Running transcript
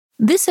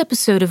This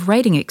episode of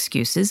Writing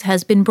Excuses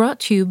has been brought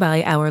to you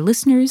by our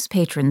listeners,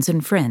 patrons,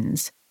 and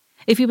friends.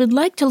 If you would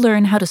like to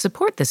learn how to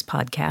support this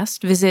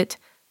podcast, visit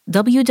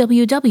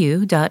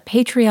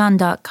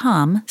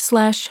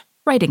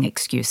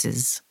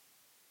www.patreon.com/writingexcuses.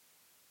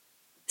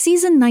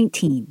 Season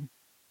 19,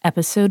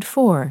 Episode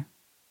 4.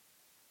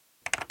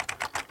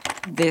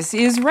 This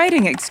is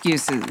Writing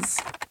Excuses.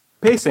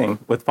 Pacing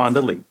with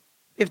Fonda Lee.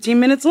 15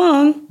 minutes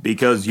long.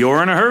 Because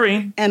you're in a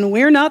hurry. And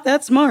we're not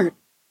that smart.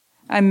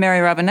 I'm Mary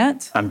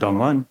Robinette. I'm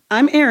Dongwon.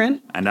 I'm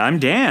Aaron. And I'm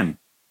Dan.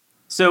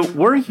 So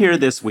we're here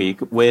this week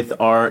with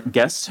our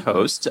guest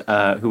host,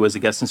 who was a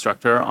guest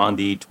instructor on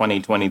the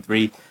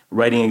 2023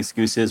 Writing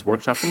Excuses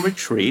Workshop and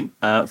Retreat,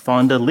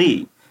 Fonda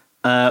Lee.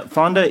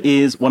 Fonda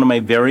is one of my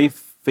very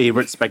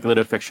favorite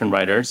speculative fiction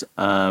writers.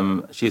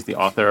 She's the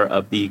author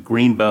of the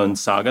Greenbone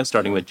saga,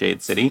 starting with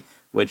Jade City,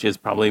 which is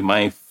probably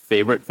my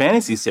favorite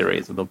fantasy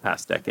series of the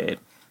past decade.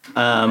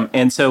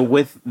 And so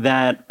with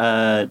that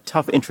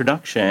tough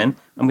introduction,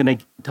 I'm going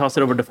to toss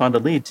it over to Fonda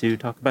Lee to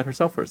talk about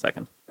herself for a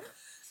second.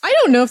 I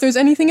don't know if there's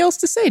anything else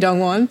to say,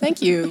 Dongwon. Thank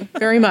you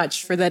very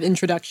much for that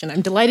introduction.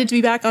 I'm delighted to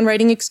be back on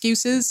Writing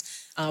Excuses.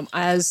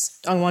 As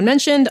Dongwon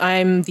mentioned,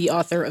 I'm the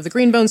author of the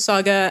Greenbone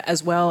saga,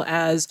 as well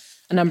as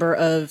a number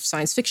of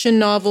science fiction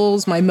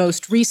novels. My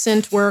most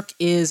recent work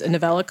is a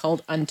novella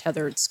called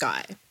Untethered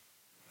Sky.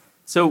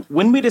 So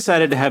when we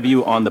decided to have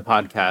you on the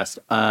podcast,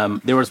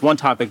 there was one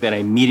topic that I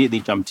immediately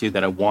jumped to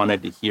that I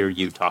wanted to hear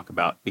you talk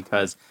about,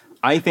 because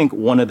I think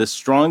one of the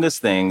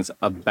strongest things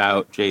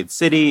about Jade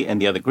City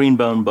and the other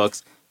Greenbone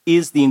books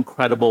is the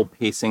incredible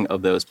pacing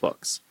of those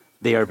books.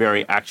 They are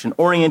very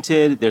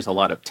action-oriented, there's a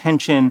lot of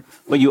tension,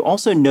 but you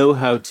also know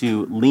how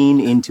to lean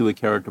into a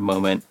character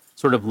moment,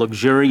 sort of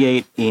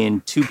luxuriate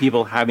in two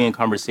people having a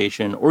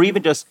conversation, or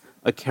even just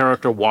a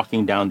character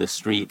walking down the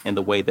street, and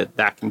the way that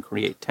that can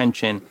create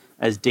tension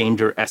as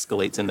danger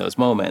escalates in those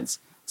moments.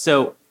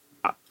 So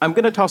I'm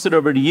going to toss it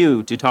over to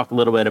you to talk a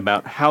little bit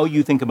about how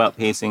you think about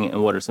pacing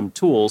and what are some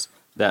tools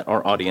that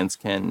our audience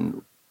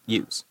can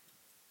use.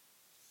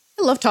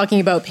 I love talking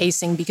about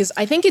pacing because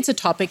I think it's a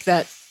topic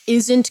that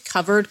isn't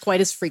covered quite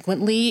as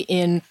frequently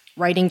in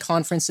writing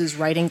conferences,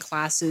 writing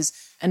classes.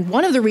 And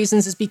one of the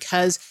reasons is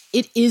because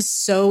it is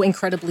so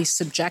incredibly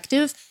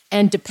subjective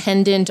and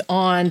dependent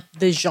on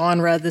the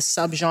genre, the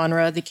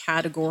subgenre, the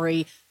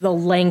category, the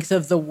length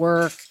of the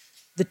work,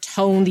 the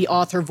tone, the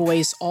author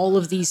voice, all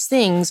of these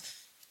things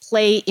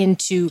play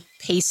into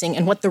pacing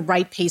and what the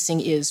right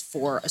pacing is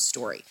for a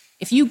story.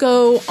 If you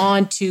go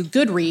on to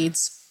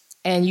Goodreads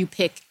and you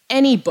pick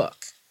any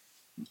book,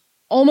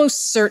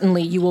 almost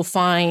certainly you will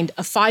find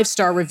a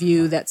 5-star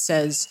review that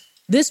says,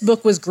 "This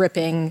book was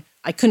gripping,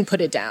 I couldn't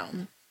put it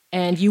down."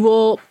 And you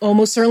will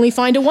almost certainly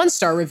find a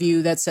 1-star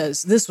review that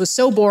says, "This was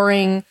so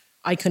boring,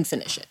 I couldn't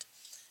finish it."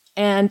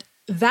 And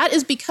that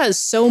is because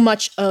so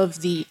much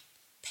of the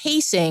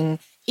pacing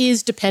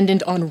is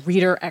dependent on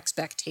reader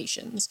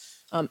expectations.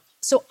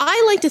 So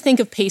I like to think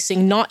of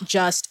pacing not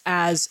just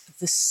as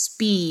the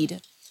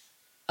speed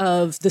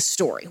of the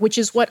story, which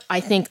is what I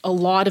think a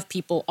lot of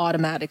people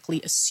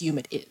automatically assume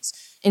it is.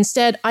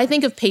 Instead, I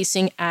think of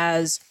pacing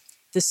as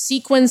the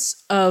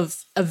sequence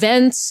of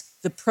events,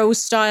 the prose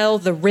style,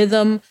 the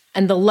rhythm,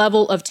 and the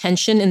level of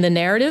tension in the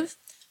narrative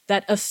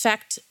that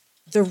affect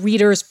the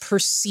reader's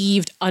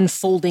perceived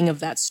unfolding of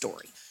that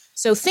story.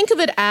 So think of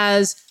it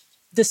as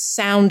the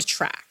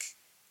soundtrack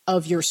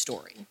of your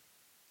story.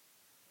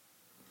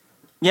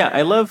 Yeah,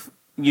 I love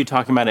you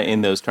talking about it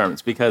in those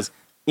terms, because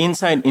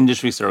inside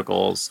industry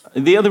circles,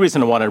 the other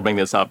reason I wanted to bring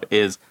this up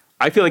is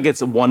I feel like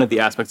it's one of the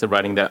aspects of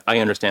writing that I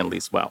understand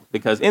least well.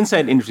 Because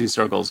inside industry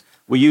circles,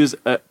 we use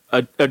a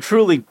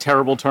truly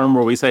terrible term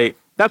where we say,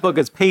 that book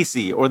is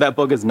pacey, or that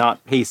book is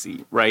not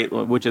pacey, right?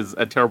 Which is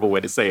a terrible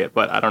way to say it,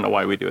 but I don't know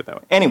why we do it that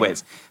way.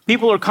 Anyways,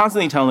 people are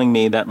constantly telling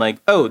me that, like,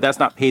 oh, that's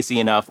not pacey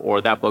enough,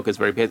 or that book is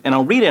very pacey. And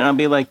I'll read it and I'll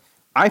be like,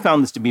 I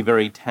found this to be a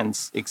very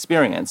tense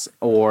experience,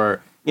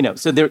 or,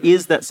 so there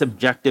is that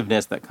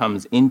subjectiveness that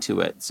comes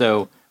into it.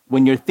 So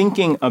when you're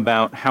thinking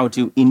about how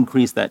to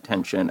increase that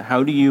tension,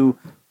 how do you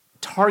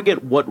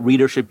target what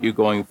readership you're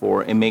going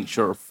for and make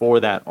sure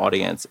for that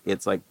audience,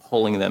 it's like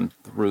pulling them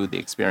through the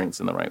experience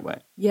in the right way?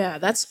 Yeah,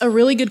 that's a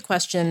really good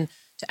question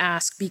to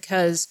ask,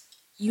 because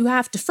you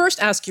have to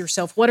first ask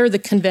yourself, what are the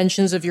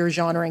conventions of your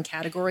genre and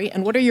category,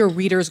 and what are your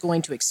readers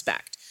going to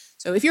expect?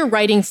 So if you're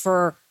writing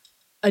for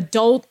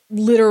adult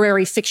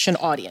literary fiction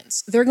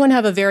audience, they're going to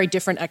have a very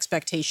different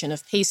expectation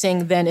of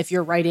pacing than if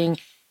you're writing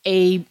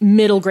a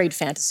middle grade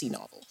fantasy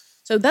novel.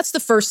 So that's the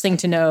first thing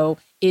to know,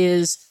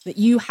 is that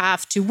you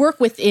have to work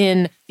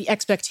within the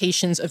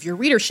expectations of your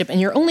readership.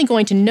 And you're only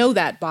going to know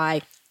that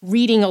by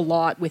reading a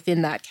lot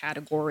within that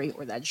category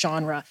or that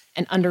genre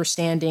and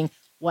understanding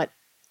what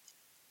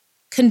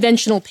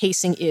conventional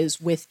pacing is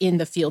within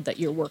the field that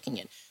you're working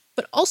in.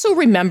 But also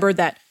remember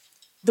that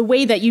the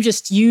way that you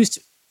just used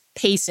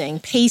pacing,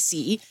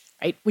 pacey,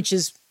 right, which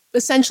is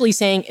essentially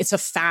saying it's a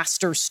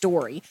faster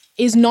story,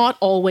 is not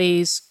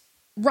always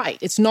right.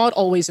 It's not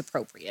always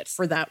appropriate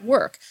for that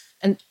work.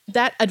 And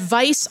that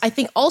advice, I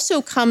think,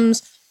 also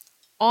comes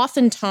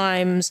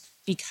oftentimes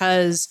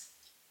because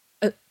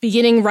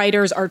beginning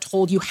writers are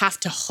told you have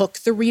to hook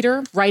the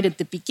reader right at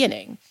the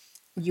beginning.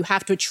 You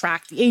have to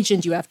attract the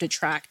agent, you have to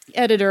attract the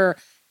editor,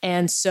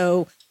 and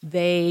so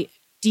they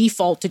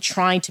default to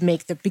trying to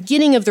make the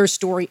beginning of their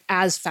story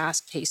as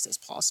fast-paced as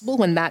possible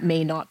when that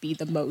may not be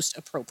the most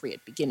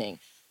appropriate beginning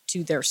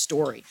to their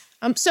story.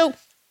 So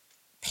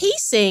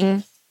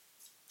pacing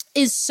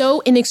is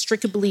so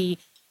inextricably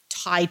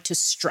tied to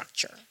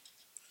structure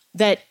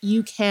that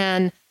you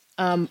can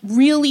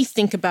really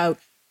think about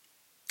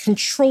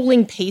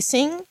controlling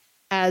pacing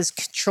as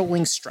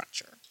controlling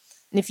structure.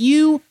 And if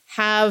you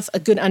have a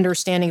good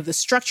understanding of the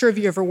structure of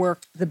your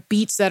work, the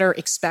beats that are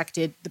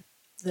expected,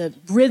 the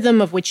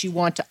rhythm of which you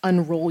want to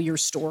unroll your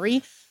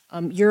story,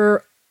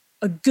 you're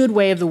a good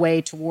way of the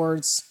way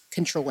towards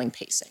controlling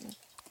pacing.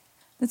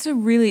 That's a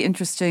really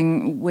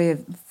interesting way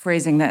of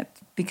phrasing that,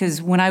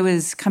 because when I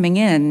was coming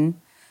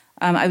in,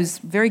 I was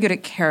very good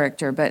at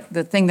character, but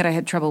the thing that I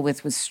had trouble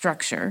with was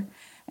structure.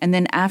 And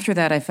then after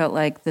that, I felt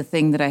like the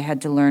thing that I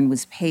had to learn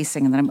was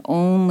pacing, and that I'm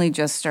only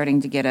just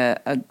starting to get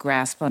a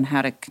grasp on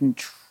how to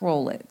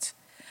control it.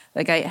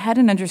 Like, I had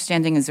an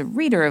understanding as a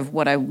reader of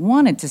what I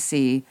wanted to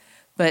see,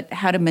 but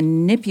how to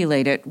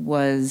manipulate it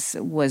was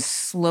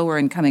slower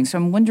in coming. So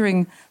I'm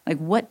wondering, like,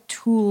 what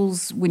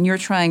tools, when you're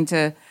trying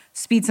to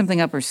speed something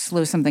up or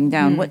slow something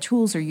down, what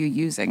tools are you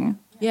using?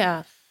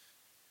 Yeah.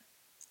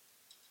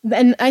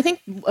 And I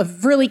think a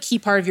really key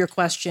part of your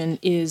question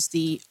is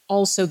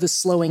also the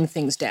slowing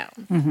things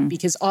down,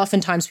 because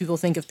oftentimes people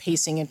think of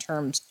pacing in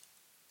terms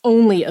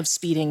only of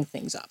speeding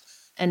things up.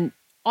 And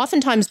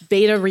oftentimes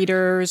beta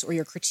readers or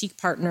your critique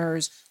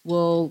partners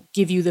will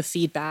give you the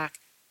feedback,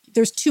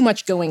 there's too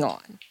much going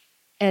on.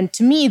 And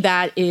to me,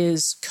 that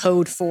is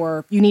code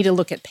for you need to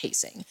look at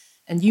pacing.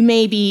 And you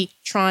may be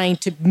trying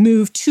to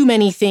move too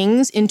many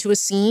things into a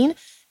scene,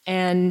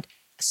 and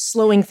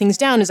slowing things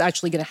down is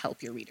actually going to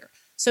help your reader.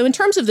 So in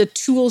terms of the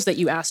tools that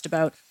you asked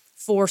about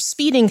for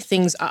speeding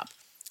things up,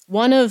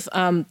 one of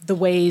the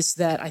ways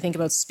that I think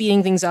about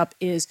speeding things up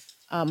is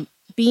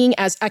being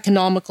as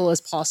economical as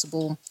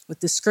possible with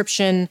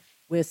description,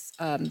 with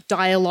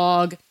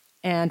dialogue,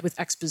 and with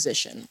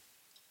exposition.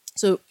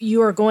 So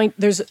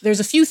there's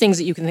a few things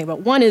that you can think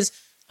about. One is,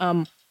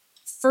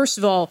 first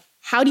of all,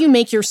 how do you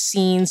make your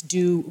scenes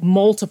do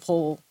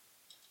multiple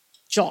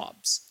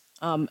jobs?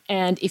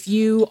 And if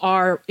you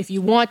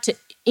want to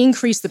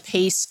increase the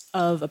pace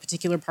of a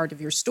particular part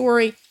of your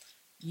story,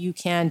 you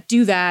can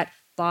do that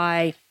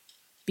by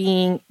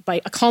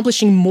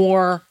accomplishing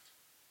more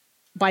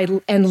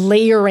and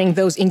layering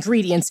those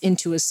ingredients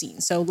into a scene.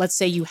 So let's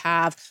say you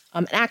have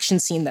an action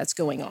scene that's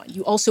going on.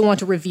 You also want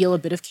to reveal a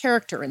bit of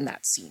character in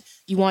that scene.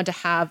 You want to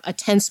have a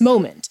tense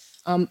moment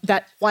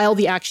that while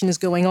the action is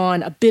going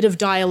on, a bit of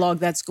dialogue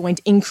that's going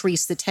to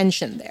increase the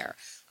tension there.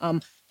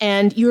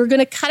 And you're going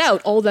to cut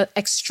out all the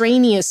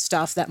extraneous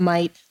stuff that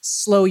might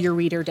slow your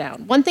reader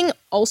down. One thing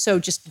also,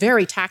 just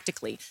very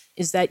tactically,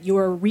 is that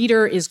your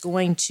reader is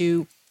going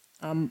to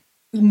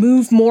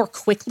move more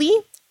quickly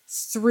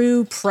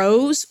through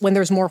prose when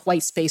there's more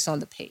white space on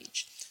the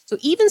page. So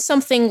even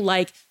something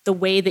like the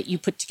way that you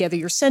put together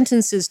your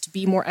sentences to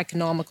be more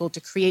economical, to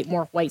create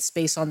more white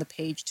space on the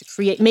page,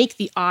 to make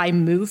the eye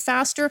move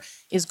faster,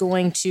 is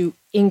going to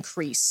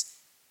increase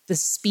the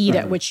speed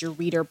at which your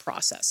reader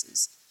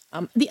processes.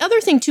 The other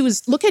thing, too,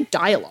 is look at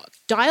dialogue.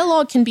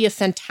 Dialogue can be a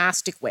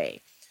fantastic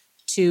way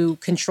to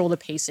control the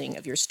pacing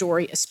of your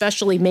story,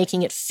 especially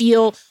making it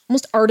feel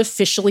almost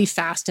artificially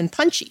fast and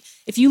punchy.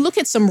 If you look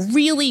at some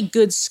really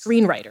good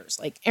screenwriters,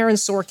 like Aaron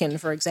Sorkin,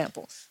 for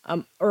example,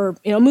 or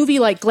a movie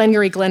like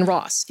Glengarry Glen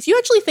Ross, if you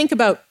actually think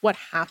about what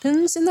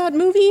happens in that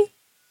movie,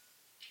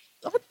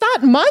 not that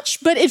much,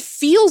 but it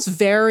feels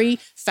very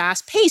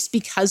fast-paced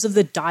because of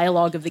the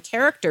dialogue of the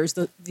characters,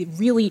 the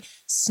really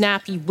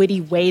snappy,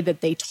 witty way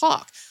that they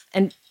talk.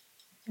 And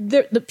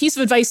the piece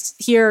of advice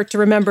here to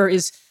remember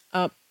is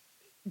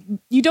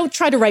you don't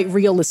try to write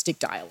realistic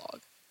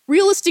dialogue.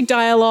 Realistic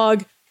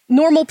dialogue,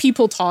 normal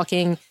people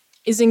talking,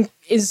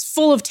 is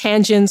full of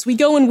tangents. We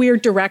go in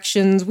weird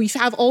directions. We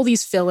have all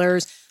these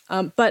fillers.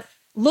 But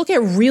look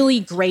at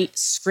really great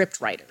script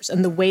writers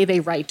and the way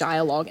they write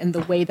dialogue and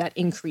the way that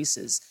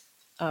increases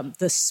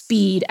the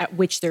speed at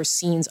which their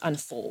scenes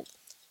unfold.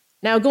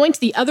 Now, going to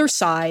the other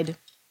side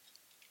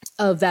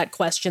of that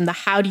question, the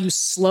how do you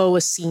slow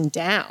a scene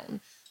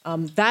down,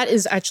 that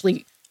is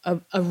actually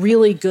a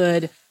really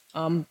good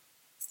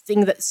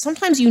thing that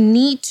sometimes you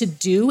need to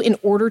do in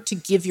order to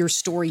give your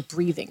story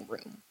breathing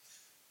room.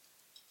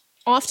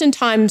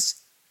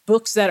 Oftentimes,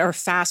 books that are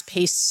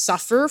fast-paced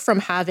suffer from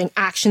having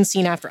action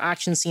scene after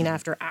action scene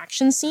after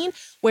action scene,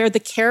 where the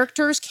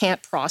characters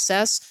can't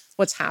process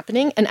what's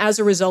happening, and as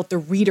a result, the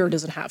reader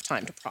doesn't have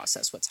time to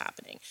process what's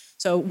happening.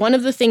 So one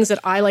of the things that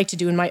I like to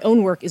do in my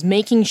own work is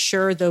making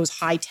sure those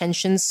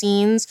high-tension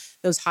scenes,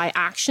 those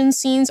high-action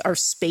scenes are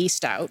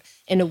spaced out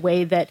in a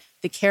way that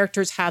the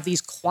characters have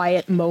these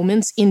quiet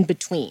moments in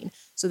between.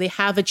 So they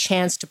have a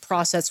chance to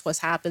process what's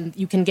happened.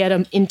 You can get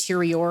an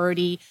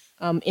interiority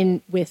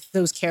in with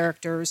those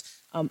characters,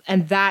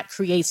 and that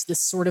creates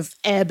this sort of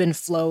ebb and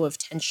flow of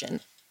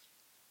tension.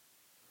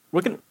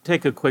 we're going to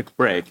take a quick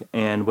break,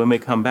 and when we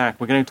come back,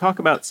 we're going to talk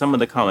about some of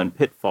the common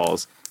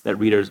pitfalls that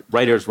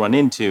writers run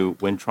into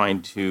when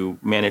trying to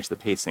manage the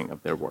pacing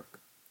of their work.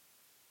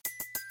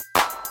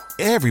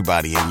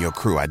 Everybody in your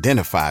crew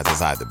identifies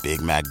as either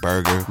Big Mac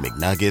Burger,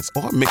 McNuggets,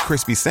 or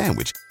McCrispy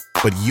Sandwich.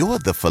 But you're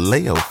the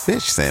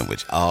Filet-O-Fish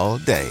Sandwich all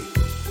day.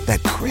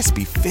 That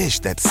crispy fish,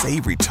 that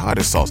savory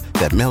tartar sauce,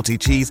 that melty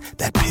cheese,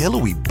 that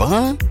pillowy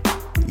bun.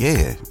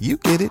 Yeah, you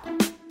get it.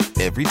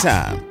 Every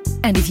time.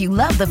 And if you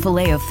love the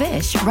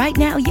Filet-O-Fish, right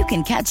now you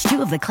can catch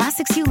two of the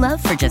classics you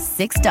love for just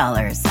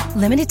 $6.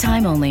 Limited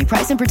time only.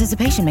 Price and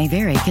participation may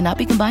vary. Cannot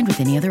be combined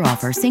with any other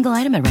offer. Single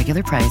item at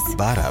regular price.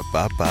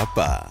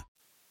 Ba-da-ba-ba-ba.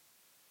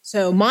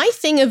 So my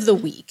thing of the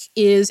week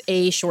is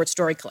a short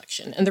story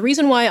collection. And the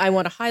reason why I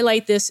want to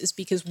highlight this is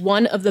because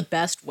one of the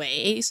best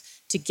ways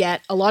to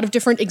get a lot of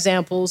different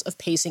examples of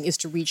pacing is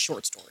to read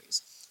short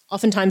stories.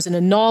 Oftentimes in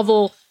a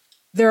novel,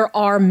 there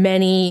are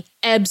many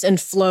ebbs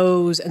and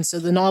flows, and so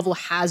the novel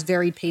has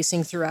varied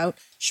pacing throughout.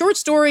 Short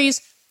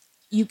stories,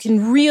 you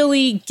can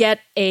really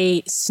get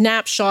a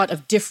snapshot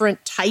of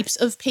different types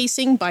of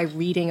pacing by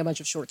reading a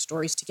bunch of short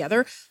stories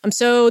together.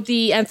 So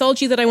the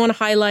anthology that I want to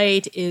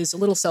highlight is a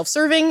little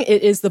self-serving.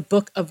 It is The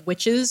Book of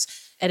Witches,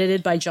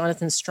 edited by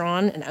Jonathan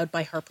Strawn and out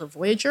by Harper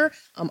Voyager.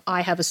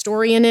 I have a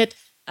story in it,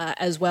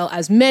 as well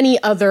as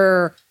many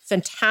other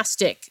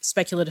fantastic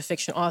speculative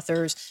fiction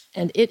authors,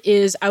 and it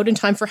is out in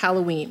time for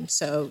Halloween,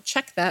 so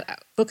check that out.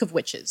 Book of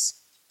Witches.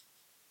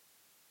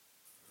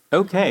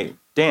 Okay,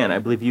 Dan, I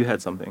believe you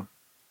had something.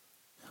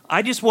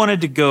 I just wanted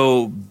to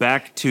go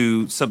back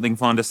to something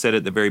Fonda said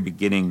at the very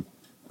beginning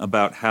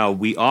about how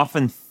we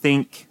often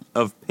think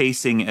of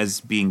pacing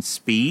as being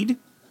speed,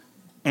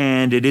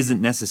 and it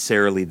isn't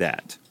necessarily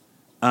that.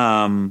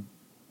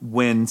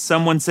 When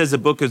someone says a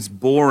book is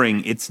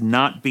boring, it's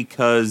not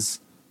because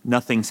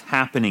nothing's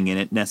happening in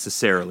it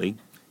necessarily.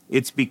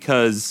 It's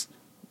because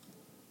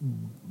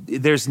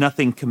there's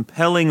nothing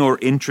compelling or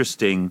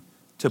interesting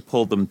to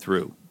pull them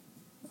through.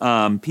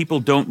 People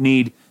don't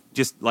need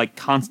just like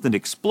constant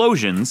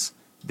explosions.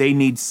 They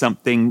need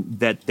something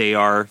that they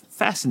are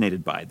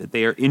fascinated by, that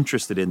they are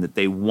interested in, that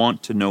they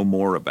want to know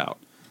more about.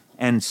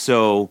 And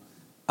so,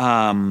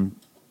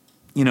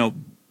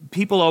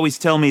 people always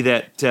tell me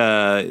that,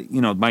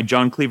 my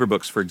John Cleaver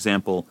books, for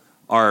example,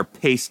 are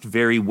paced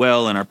very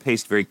well and are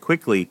paced very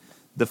quickly.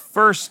 The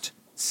first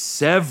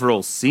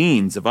several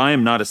scenes of I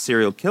Am Not a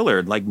Serial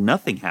Killer, like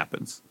nothing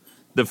happens.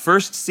 The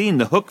first scene,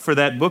 the hook for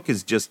that book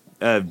is just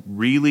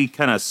really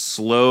kind of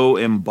slow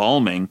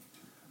embalming,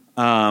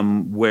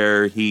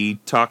 where he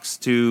talks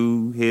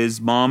to his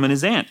mom and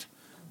his aunt.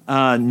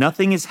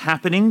 Nothing is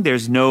happening.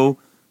 There's no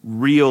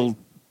real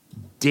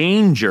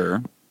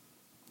danger,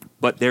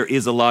 but there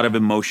is a lot of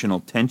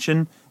emotional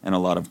tension and a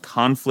lot of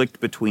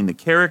conflict between the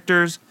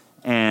characters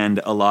and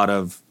a lot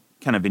of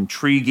kind of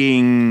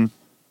intriguing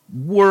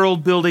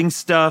world-building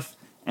stuff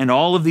and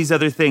all of these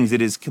other things.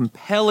 It is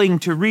compelling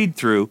to read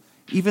through,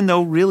 even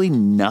though really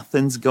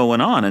nothing's going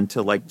on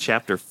until like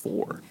chapter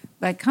 4.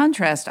 By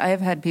contrast, I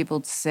have had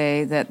people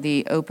say that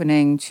the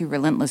opening to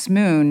Relentless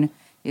Moon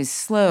is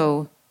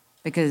slow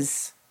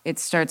because it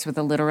starts with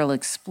a literal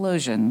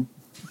explosion.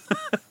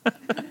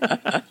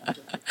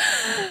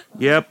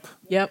 Yep.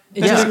 It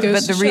just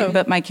goes to show.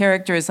 But my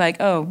character is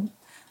like, oh,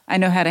 I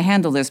know how to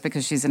handle this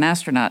because she's an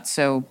astronaut.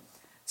 So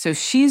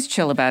she's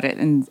chill about it,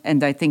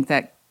 and I think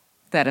that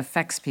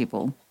affects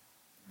people.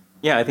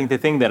 Yeah, I think the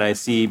thing that I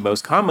see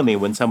most commonly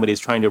when somebody's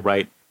trying to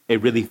write a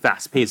really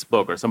fast-paced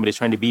book or somebody's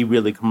trying to be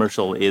really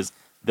commercial is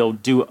they'll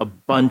do a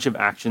bunch of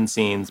action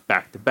scenes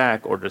back to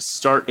back or just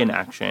start in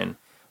action.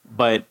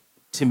 But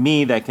to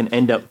me, that can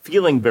end up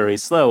feeling very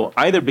slow,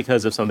 either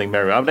because of something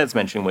Mary Robinette's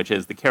mentioned, which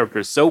is the character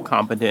is so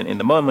competent in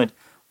the moment,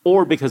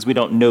 or because we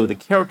don't know the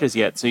characters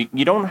yet. So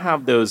you don't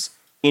have those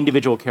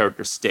individual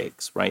character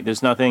stakes, right?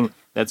 There's nothing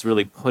that's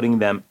really putting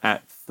them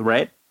at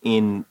threat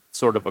in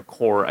sort of a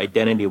core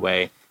identity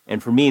way.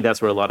 And for me,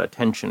 that's where a lot of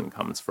tension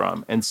comes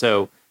from. And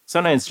so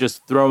sometimes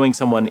just throwing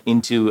someone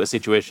into a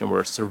situation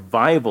where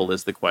survival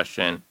is the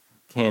question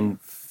can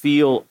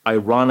feel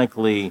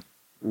ironically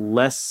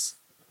less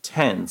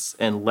tense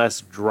and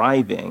less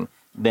driving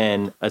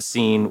than a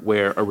scene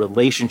where a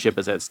relationship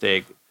is at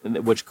stake,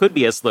 which could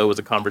be as slow as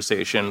a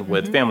conversation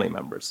with family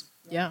members.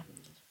 Yeah.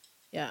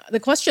 The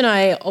question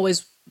I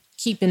always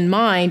keep in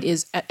mind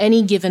is, at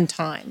any given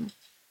time,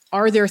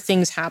 are there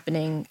things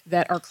happening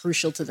that are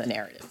crucial to the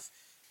narrative?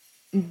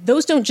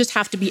 Those don't just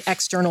have to be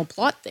external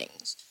plot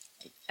things.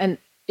 And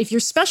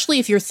especially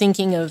if you're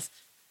thinking of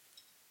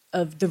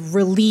the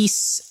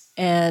release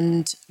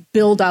and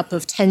buildup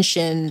of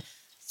tension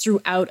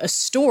throughout a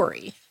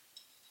story,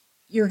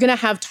 you're going to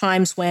have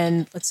times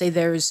when, let's say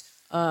there's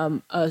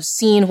a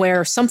scene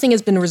where something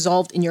has been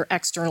resolved in your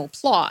external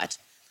plot,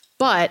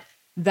 but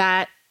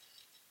that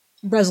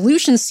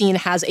resolution scene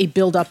has a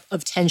buildup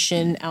of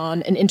tension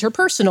on an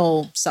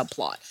interpersonal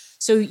subplot.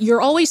 So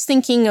you're always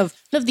thinking of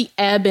the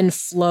ebb and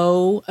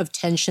flow of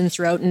tension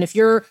throughout. And if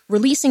you're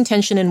releasing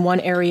tension in one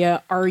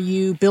area, are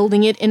you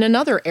building it in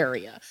another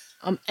area?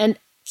 And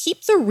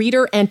keep the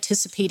reader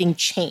anticipating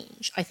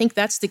change. I think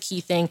that's the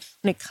key thing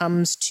when it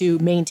comes to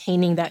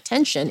maintaining that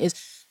tension. Is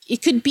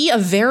it could be a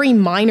very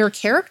minor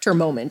character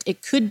moment.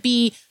 It could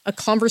be a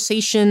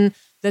conversation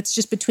that's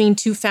just between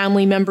two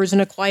family members in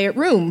a quiet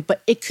room,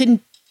 but it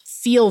couldn't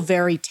feel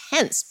very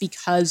tense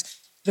because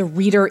the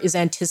reader is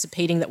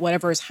anticipating that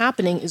whatever is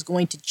happening is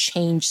going to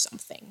change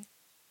something.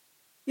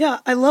 Yeah,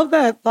 I love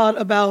that thought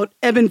about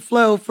ebb and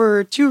flow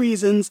for two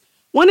reasons.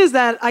 One is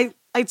that I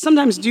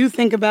sometimes do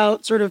think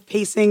about sort of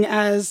pacing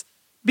as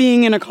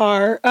being in a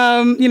car,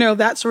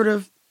 that sort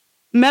of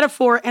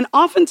metaphor. And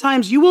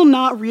oftentimes you will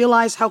not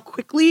realize how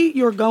quickly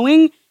you're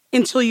going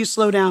until you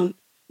slow down.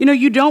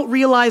 You don't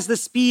realize the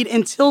speed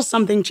until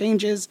something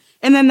changes.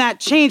 And then that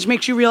change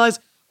makes you realize,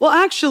 well,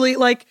 actually,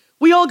 like,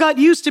 we all got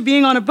used to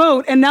being on a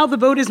boat, and now the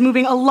boat is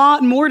moving a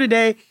lot more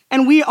today,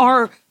 and we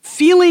are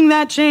feeling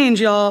that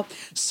change, y'all.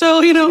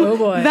 So,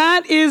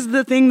 that is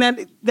the thing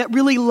that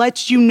really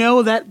lets you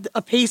know that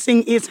a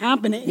pacing is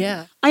happening.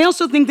 Yeah. I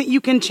also think that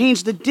you can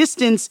change the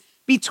distance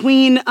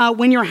between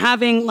when you're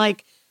having,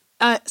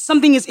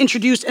 something is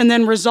introduced and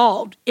then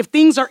resolved. If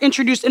things are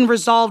introduced and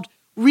resolved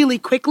really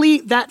quickly,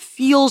 that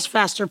feels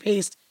faster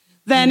paced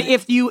than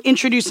if you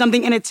introduce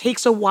something and it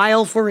takes a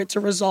while for it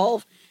to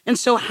resolve. And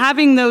so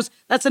having those,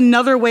 that's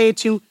another way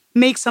to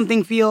make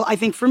something feel, I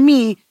think for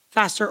me,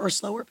 faster or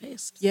slower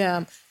paced.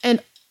 Yeah.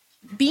 And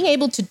being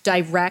able to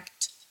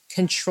direct,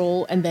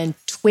 control, and then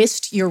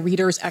twist your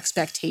reader's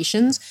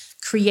expectations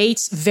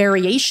creates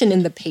variation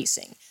in the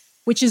pacing,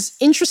 which is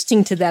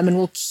interesting to them and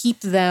will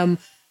keep them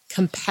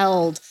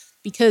compelled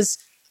because,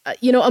 a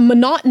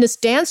monotonous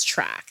dance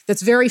track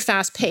that's very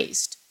fast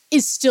paced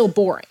is still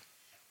boring,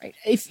 right?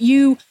 If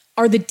you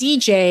are the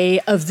DJ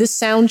of this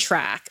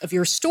soundtrack of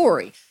your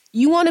story,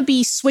 you want to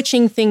be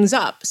switching things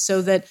up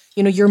so that,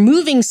 you're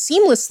moving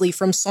seamlessly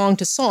from song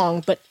to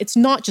song, but it's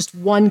not just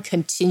one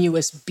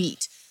continuous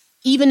beat.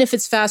 Even if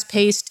it's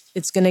fast-paced,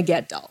 it's going to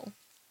get dull.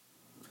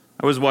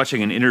 I was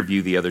watching an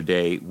interview the other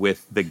day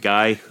with the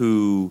guy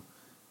who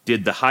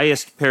did the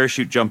highest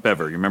parachute jump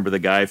ever. You remember the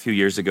guy a few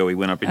years ago? He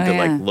went up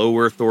into low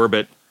Earth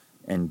orbit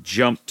and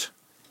jumped.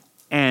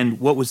 And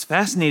what was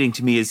fascinating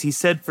to me is he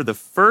said for the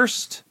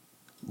first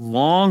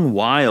long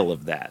while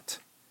of that,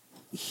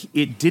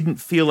 it didn't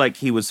feel like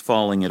he was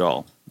falling at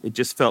all. It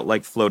just felt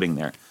like floating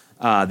there.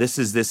 This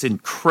is this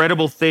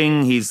incredible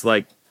thing. He's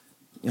like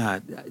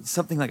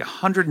something like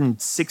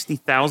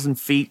 160,000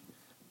 feet.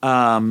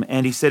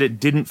 And he said it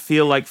didn't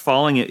feel like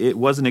falling. It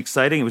wasn't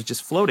exciting. It was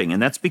just floating. And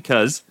that's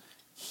because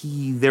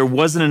there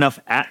wasn't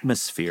enough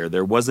atmosphere.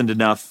 There wasn't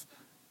enough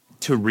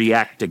to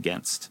react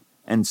against.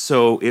 And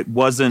so it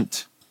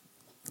wasn't,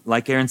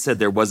 like Aaron said,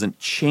 there wasn't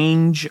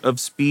change of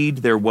speed.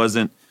 There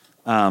wasn't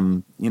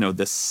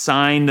the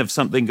sign of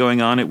something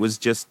going on. It was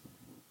just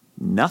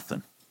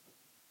nothing.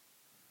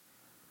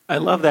 I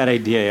love that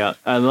idea.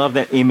 I love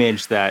that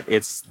image that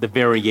it's the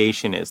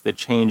variation is the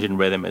change in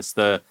rhythm. It's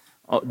the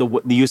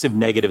use of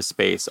negative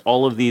space.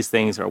 All of these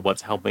things are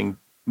what's helping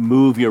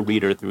move your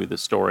reader through the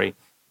story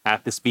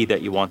at the speed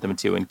that you want them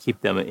to and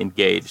keep them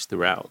engaged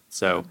throughout.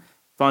 So,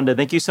 Fonda,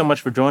 thank you so much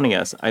for joining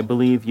us. I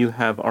believe you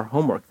have our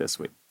homework this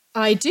week.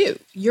 I do.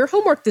 Your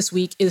homework this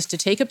week is to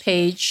take a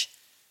page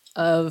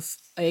of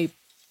a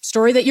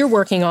story that you're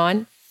working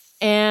on,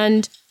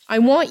 and I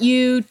want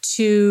you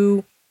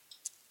to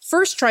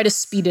first try to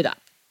speed it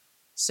up.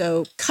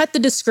 So cut the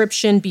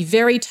description, be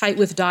very tight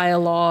with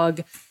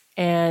dialogue,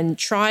 and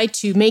try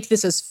to make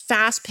this as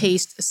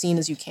fast-paced a scene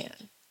as you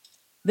can.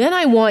 Then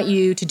I want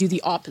you to do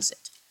the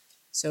opposite.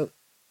 So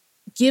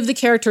give the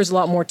characters a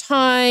lot more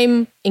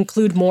time,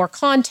 include more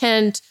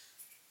content,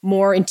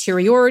 more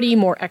interiority,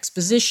 more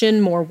exposition,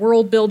 more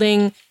world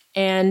building,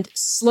 and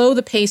slow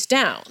the pace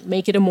down,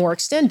 make it a more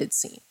extended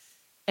scene.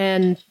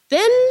 And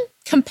then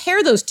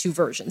compare those two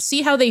versions,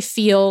 see how they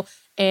feel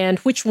and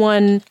which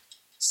one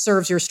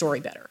serves your story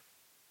better.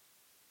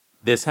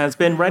 This has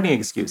been Writing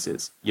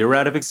Excuses. You're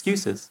out of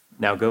excuses.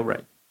 Now go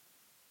write.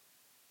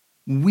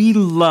 We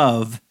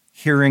love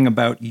hearing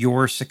about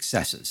your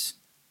successes.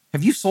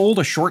 Have you sold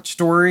a short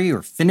story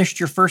or finished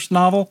your first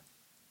novel?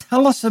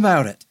 Tell us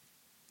about it.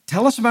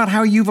 Tell us about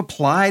how you've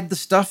applied the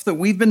stuff that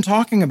we've been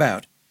talking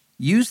about.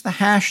 Use the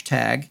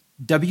hashtag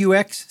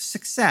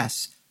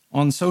WXSuccess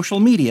on social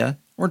media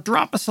or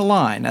drop us a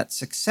line at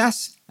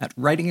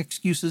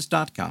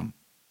success@writingexcuses.com.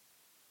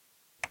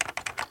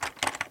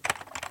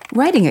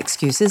 Writing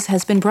Excuses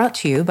has been brought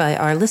to you by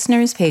our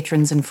listeners,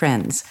 patrons, and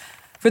friends.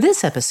 For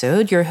this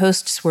episode, your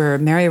hosts were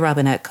Mary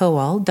Robinette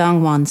Kowal,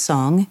 Dongwon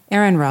Song,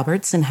 Aaron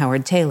Roberts, and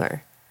Howard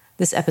Taylor.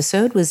 This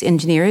episode was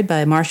engineered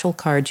by Marshall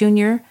Carr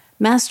Jr.,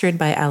 mastered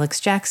by Alex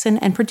Jackson,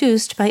 and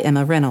produced by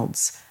Emma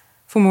Reynolds.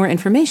 For more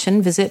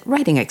information, visit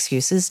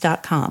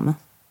writingexcuses.com.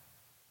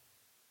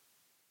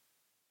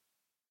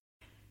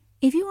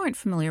 If you aren't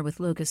familiar with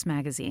Locus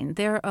Magazine,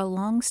 they're a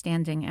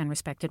long-standing and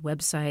respected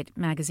website,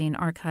 magazine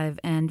archive,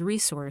 and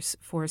resource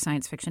for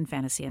science fiction,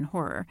 fantasy, and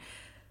horror.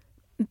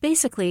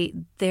 Basically,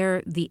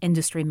 they're the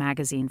industry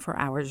magazine for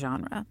our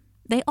genre.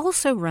 They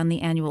also run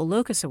the annual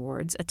Locus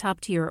Awards, a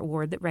top-tier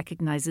award that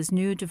recognizes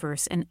new,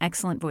 diverse, and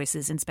excellent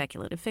voices in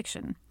speculative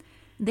fiction.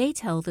 They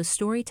tell the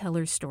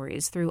storyteller's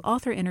stories through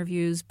author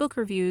interviews, book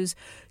reviews,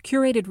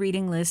 curated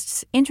reading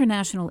lists,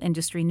 international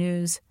industry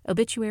news,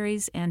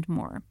 obituaries, and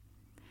more.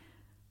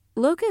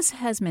 Locus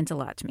has meant a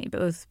lot to me,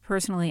 both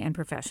personally and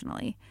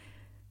professionally.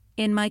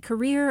 In my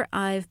career,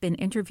 I've been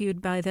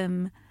interviewed by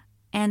them,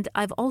 and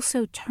I've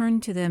also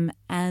turned to them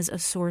as a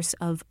source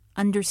of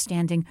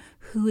understanding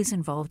who is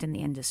involved in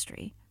the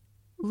industry.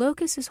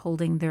 Locus is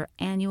holding their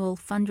annual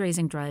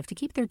fundraising drive to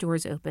keep their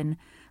doors open,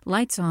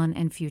 lights on,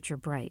 and future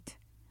bright.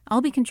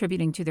 I'll be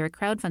contributing to their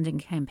crowdfunding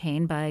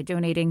campaign by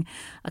donating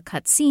a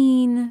cut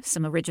scene,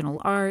 some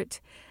original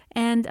art,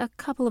 and a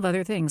couple of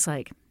other things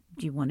like,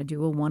 do you want to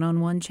do a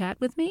one-on-one chat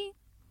with me?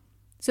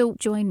 So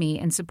join me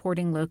in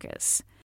supporting Locus.